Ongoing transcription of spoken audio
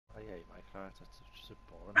character. It's just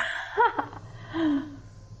boring.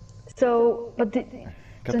 So, but Get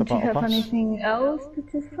don't the you have battle pass. anything else to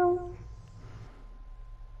choose from?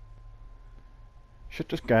 Should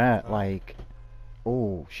just get like,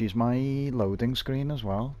 oh, she's my loading screen as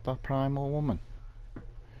well. That primal woman.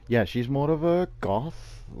 Yeah, she's more of a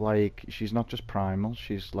goth. Like, she's not just primal.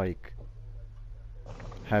 She's like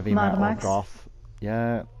heavy Mad metal Max. goth.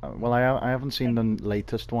 Yeah. Well, I haven't seen the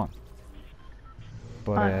latest one.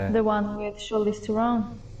 But The one with Charlize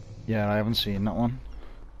Theron. yeah, I haven't seen that one.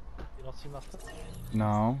 You not seen that film?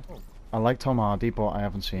 No. I like Tom Hardy, but I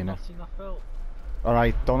haven't seen it. Not seen that film? All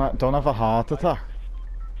right, don't have a heart attack.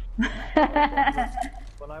 When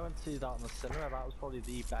I went to see that in the cinema, that was probably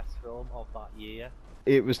the best film of that year.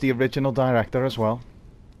 It was the original director as well.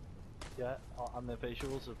 Yeah, and the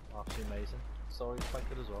visuals are actually amazing. Story's quite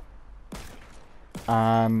good as well.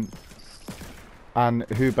 And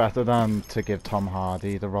who better than to give Tom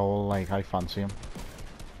Hardy the role? Like, I fancy him.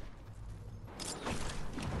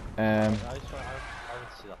 I went to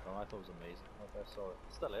see that film. I thought it was amazing when I first saw it.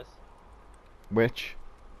 It still is. Which?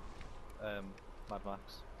 Mad Max,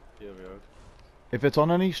 Fury Road. If it's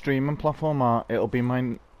on any streaming platform, it'll be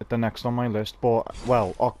the next on my list. But,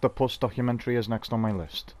 well, Octopus documentary is next on my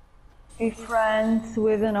list. Be friends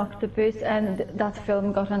with an octopus, and that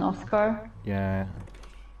film got an Oscar Yeah.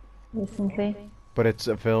 recently. But it's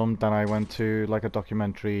a film that I went to, like a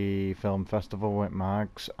documentary film festival with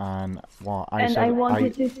Mags, and what I said. I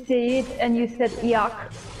wanted to see it, and you said yuck.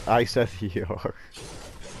 I said yuck.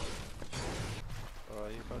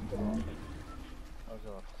 Alright, you both wrong. I was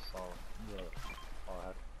gonna have to solve.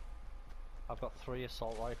 Yeah, I've got 3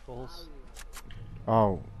 assault rifles.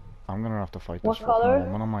 Oh, I'm gonna have to fight What this colour?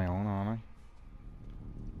 fucking woman on my own, aren't I?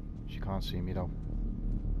 She can't see me though.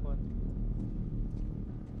 What?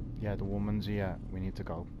 Yeah, the woman's here. We need to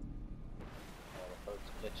go. Oh, the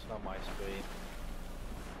phone's glitching on my screen.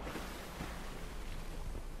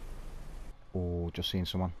 Oh, just seen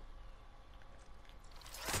someone.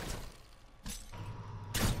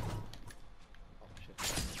 Oh shit.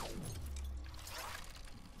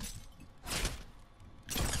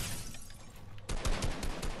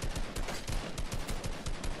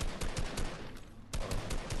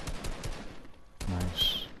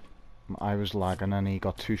 Nice. I was lagging and he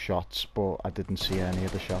got 2 shots, but I didn't see any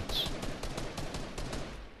of the shots.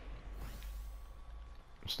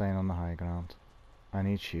 I'm staying on the high ground. I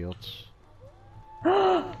need shields.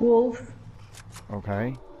 Wolf.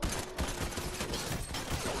 Okay.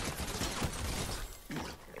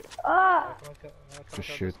 Ah! Just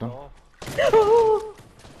shoot them. Oh!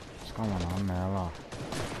 What's going on there, lad?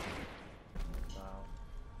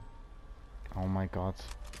 Oh my god.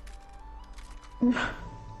 Ooh,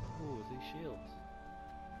 these shields.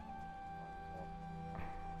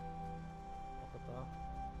 Look at that.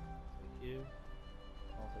 Take you.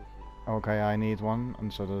 I'll take you. Okay, I need one,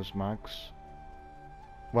 and so does Max.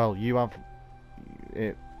 Well, you have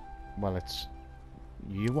it. Well, it's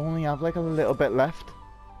you only have like a little bit left.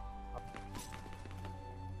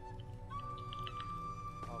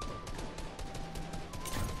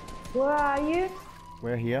 Where are you?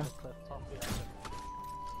 We're here. Cliff top behind it.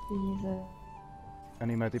 Jesus.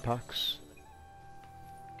 Any medipacks?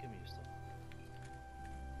 Give me your stuff.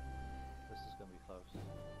 This is gonna be close.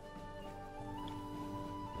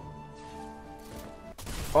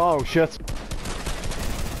 Oh shit!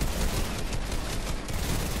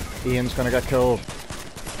 Ian's gonna get killed.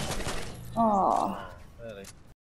 Oh.